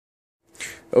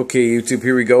Okay, YouTube,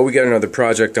 here we go. We got another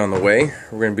project on the way.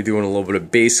 We're going to be doing a little bit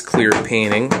of base clear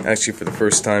painting, actually for the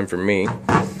first time for me.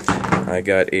 I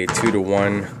got a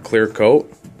 2-to-1 clear coat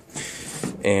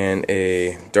and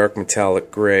a dark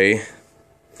metallic gray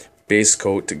base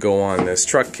coat to go on this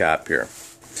truck cap here.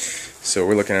 So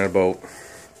we're looking at about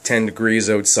 10 degrees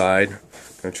outside.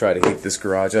 I'm going to try to heat this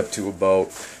garage up to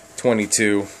about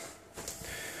 22.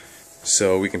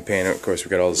 So we can paint it. Of course, we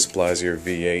got all the supplies here,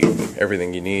 V8,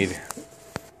 everything you need.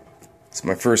 It's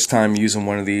my first time using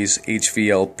one of these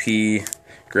HVLP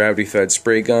gravity-fed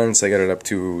spray guns. I got it up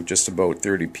to just about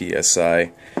 30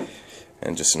 psi,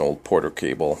 and just an old Porter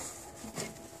cable,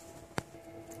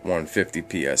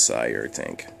 150 psi air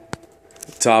tank.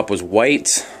 The top was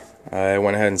white. I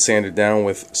went ahead and sanded down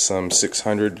with some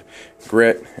 600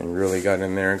 grit and really got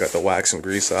in there and got the wax and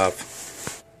grease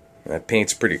off. And that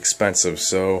paint's pretty expensive,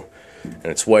 so, and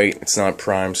it's white, it's not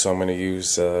primed, so I'm going to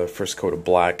use first coat of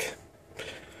black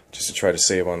just to try to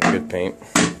save on the good paint.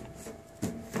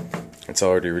 It's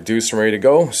already reduced and ready to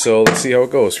go, so let's see how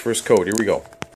it goes. First coat, here we go.